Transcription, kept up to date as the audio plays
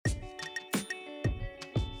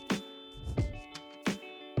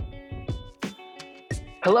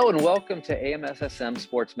Hello and welcome to AMSSM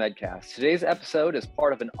Sports Medcast. Today's episode is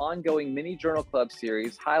part of an ongoing mini journal club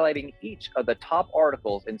series highlighting each of the top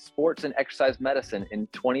articles in sports and exercise medicine in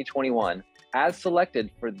 2021 as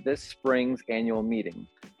selected for this spring's annual meeting.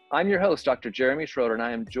 I'm your host, Dr. Jeremy Schroeder, and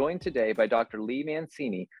I am joined today by Dr. Lee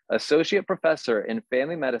Mancini, Associate Professor in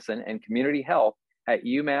Family Medicine and Community Health at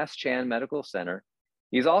UMass Chan Medical Center.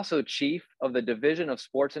 He's also Chief of the Division of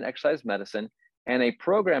Sports and Exercise Medicine and a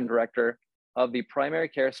Program Director of the Primary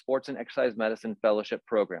Care Sports and Exercise Medicine Fellowship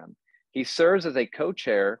Program. He serves as a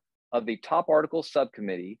co-chair of the Top Articles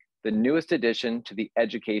Subcommittee, the newest addition to the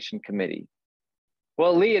Education Committee.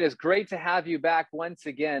 Well, Lee, it is great to have you back once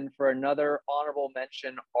again for another honorable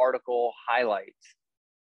mention article highlight.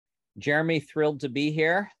 Jeremy, thrilled to be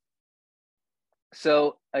here.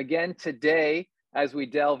 So again, today, as we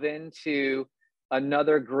delve into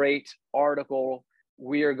another great article,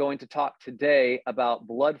 we are going to talk today about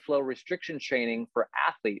blood flow restriction training for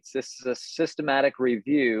athletes. This is a systematic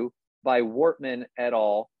review by Wortman et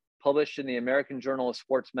al., published in the American Journal of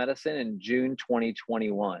Sports Medicine in June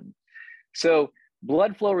 2021. So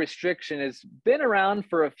blood flow restriction has been around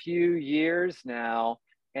for a few years now,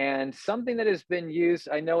 and something that has been used,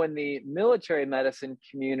 I know, in the military medicine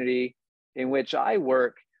community in which I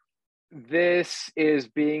work. This is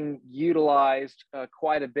being utilized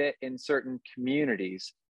quite a bit in certain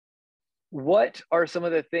communities. What are some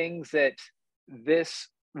of the things that this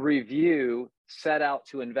review set out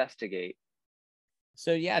to investigate?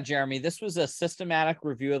 So yeah, Jeremy, this was a systematic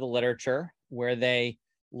review of the literature where they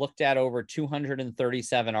looked at over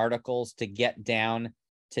 237 articles to get down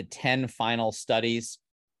to 10 final studies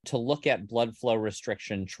to look at blood flow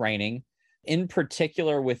restriction training. In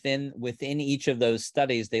particular, within each of those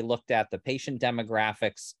studies, they looked at the patient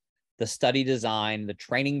demographics, the study design, the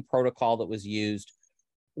training protocol that was used,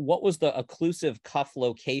 what was the occlusive cuff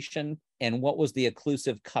location, and what was the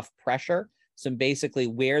occlusive cuff pressure. So basically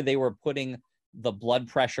where they were putting the blood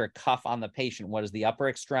pressure cuff on the patient. What is the upper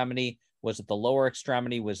extremity? Was it the lower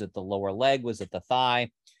extremity? Was it the lower leg? Was it the thigh?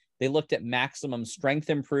 They looked at maximum strength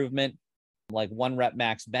improvement, like 1 rep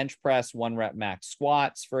max bench press, 1 rep max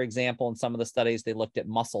squats, for example. In some of the studies, they looked at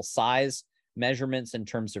muscle size measurements in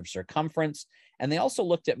terms of circumference. And they also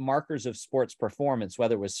looked at markers of sports performance,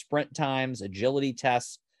 whether it was sprint times, agility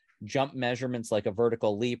tests, jump measurements like a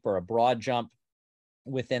vertical leap or a broad jump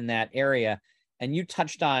within that area. And you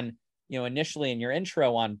touched on, initially in your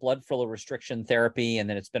intro on blood flow restriction therapy, and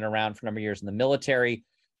then it's been around for a number of years in the military.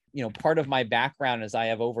 Part of my background is I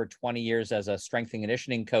have over 20 years as a strength and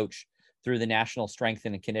conditioning coach through the National Strength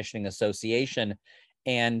and Conditioning Association.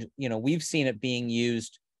 And, we've seen it being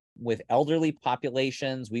used with elderly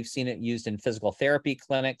populations. We've seen it used in physical therapy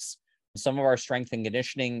clinics. Some of our strength and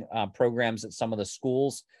conditioning programs at some of the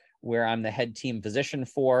schools where I'm the head team physician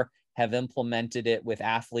for have implemented it with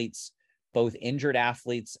athletes, both injured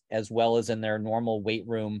athletes as well as in their normal weight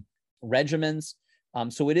room regimens.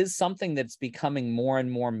 So it is something that's becoming more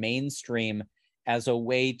and more mainstream as a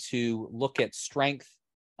way to look at strength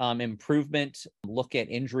improvement, look at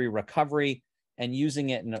injury recovery, and using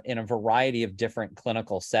it in a variety of different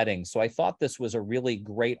clinical settings. So I thought this was a really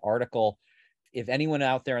great article. If anyone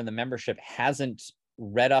out there in the membership hasn't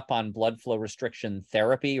read up on blood flow restriction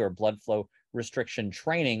therapy or blood flow restriction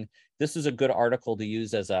training, this is a good article to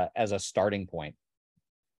use as a starting point.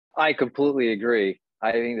 I completely agree.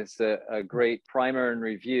 I think it's a great primer and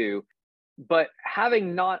review. But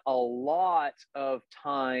having not a lot of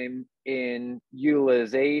time in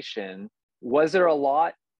utilization, was there a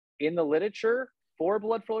lot in the literature for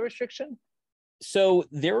blood flow restriction? So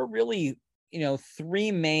there were really,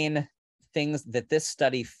 3 main things that this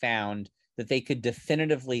study found that they could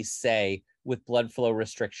definitively say with blood flow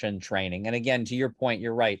restriction training. And again, to your point,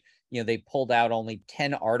 you're right. They pulled out only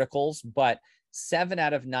 10 articles, but 7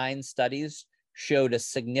 out of 9 studies showed a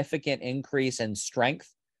significant increase in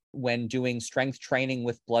strength when doing strength training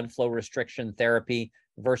with blood flow restriction therapy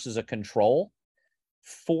versus a control.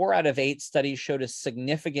 4 out of 8 studies showed a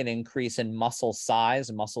significant increase in muscle size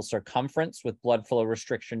and muscle circumference with blood flow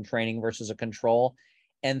restriction training versus a control.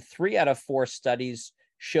 And 3 out of 4 studies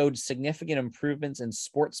showed significant improvements in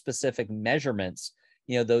sport-specific measurements,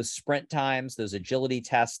 those sprint times, those agility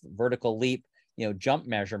tests, vertical leap, jump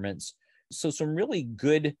measurements. So some really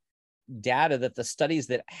good data that the studies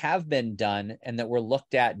that have been done and that were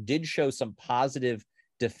looked at did show some positive,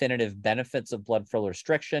 definitive benefits of blood flow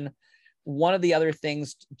restriction. One of the other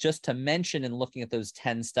things just to mention in looking at those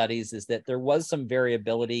 10 studies is that there was some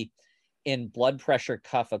variability in blood pressure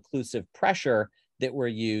cuff occlusive pressure that were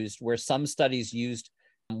used, where some studies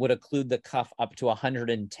would occlude the cuff up to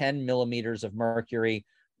 110 millimeters of mercury,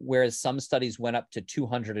 whereas some studies went up to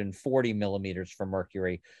 240 millimeters for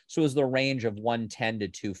mercury. So it was the range of 110 to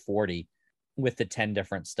 240 with the 10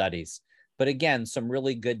 different studies. But again, some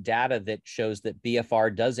really good data that shows that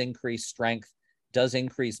BFR does increase strength, does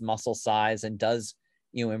increase muscle size, and does,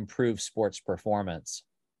 improve sports performance.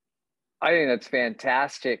 I think that's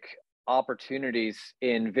fantastic opportunities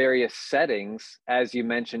in various settings, as you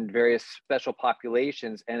mentioned, various special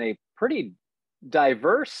populations, and a pretty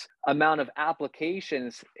diverse amount of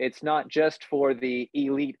applications. It's not just for the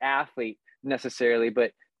elite athlete necessarily,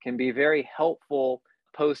 but can be very helpful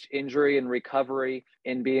post-injury and recovery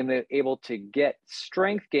in being able to get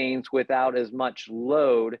strength gains without as much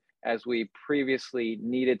load as we previously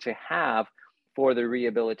needed to have for the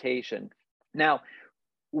rehabilitation. Now,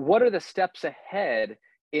 what are the steps ahead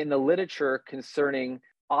in the literature concerning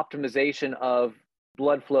optimization of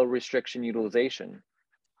blood flow restriction utilization?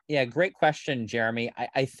 Yeah, great question, Jeremy.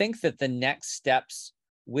 I think that the next steps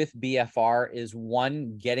with BFR is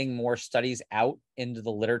one, getting more studies out into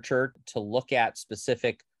the literature to look at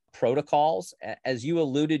specific protocols. As you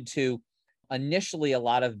alluded to, initially, a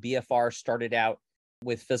lot of BFR started out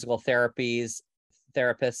with physical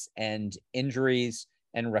therapists and injuries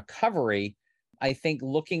and recovery. I think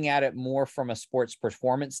looking at it more from a sports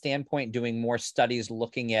performance standpoint, doing more studies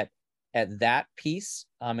looking at that piece,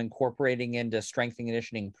 incorporating into strength and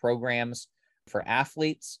conditioning programs for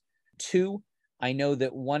athletes. Two, I know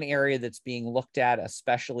that one area that's being looked at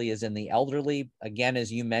especially is in the elderly. Again,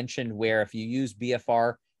 as you mentioned, where if you use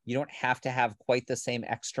BFR, you don't have to have quite the same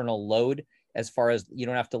external load as far as you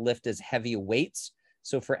don't have to lift as heavy weights.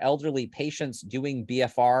 So for elderly patients, doing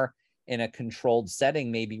BFR in a controlled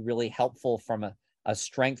setting may be really helpful from a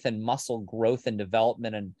strength and muscle growth and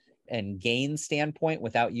development and gain standpoint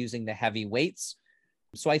without using the heavy weights.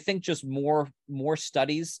 So I think just more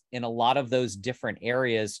studies in a lot of those different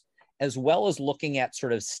areas, as well as looking at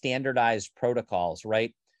sort of standardized protocols,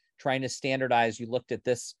 right? Trying to standardize, you looked at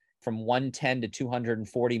this from 110 to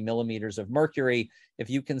 240 millimeters of mercury. If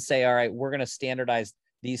you can say, all right, we're going to standardize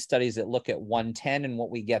these studies that look at 110 and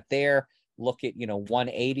what we get there, look at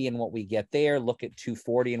 180 and what we get there, look at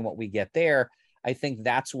 240 and what we get there. I think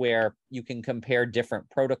that's where you can compare different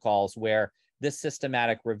protocols, where this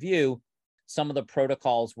systematic review, some of the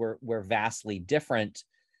protocols were vastly different.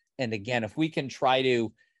 And again, if we can try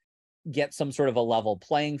to get some sort of a level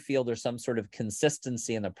playing field or some sort of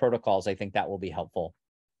consistency in the protocols, I think that will be helpful.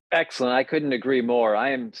 Excellent. I couldn't agree more.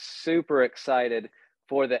 I am super excited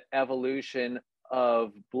for the evolution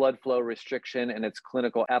of blood flow restriction and its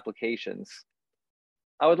clinical applications.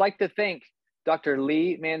 I would like to thank Dr.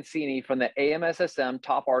 Lee Mancini from the AMSSM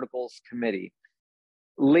Top Articles Committee.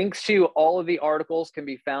 Links to all of the articles can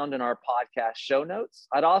be found in our podcast show notes.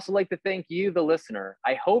 I'd also like to thank you, the listener.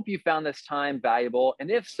 I hope you found this time valuable.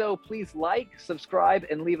 And if so, please like, subscribe,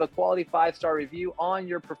 and leave a quality 5-star review on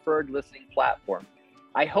your preferred listening platform.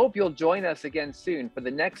 I hope you'll join us again soon for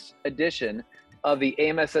the next edition of the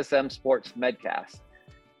AMSSM Sports Medcast.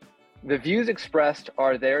 The views expressed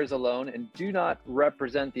are theirs alone and do not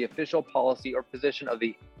represent the official policy or position of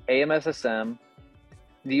the AMSSM,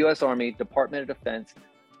 the U.S. Army, Department of Defense,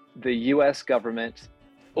 the U.S. government,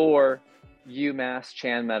 or UMass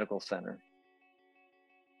Chan Medical Center.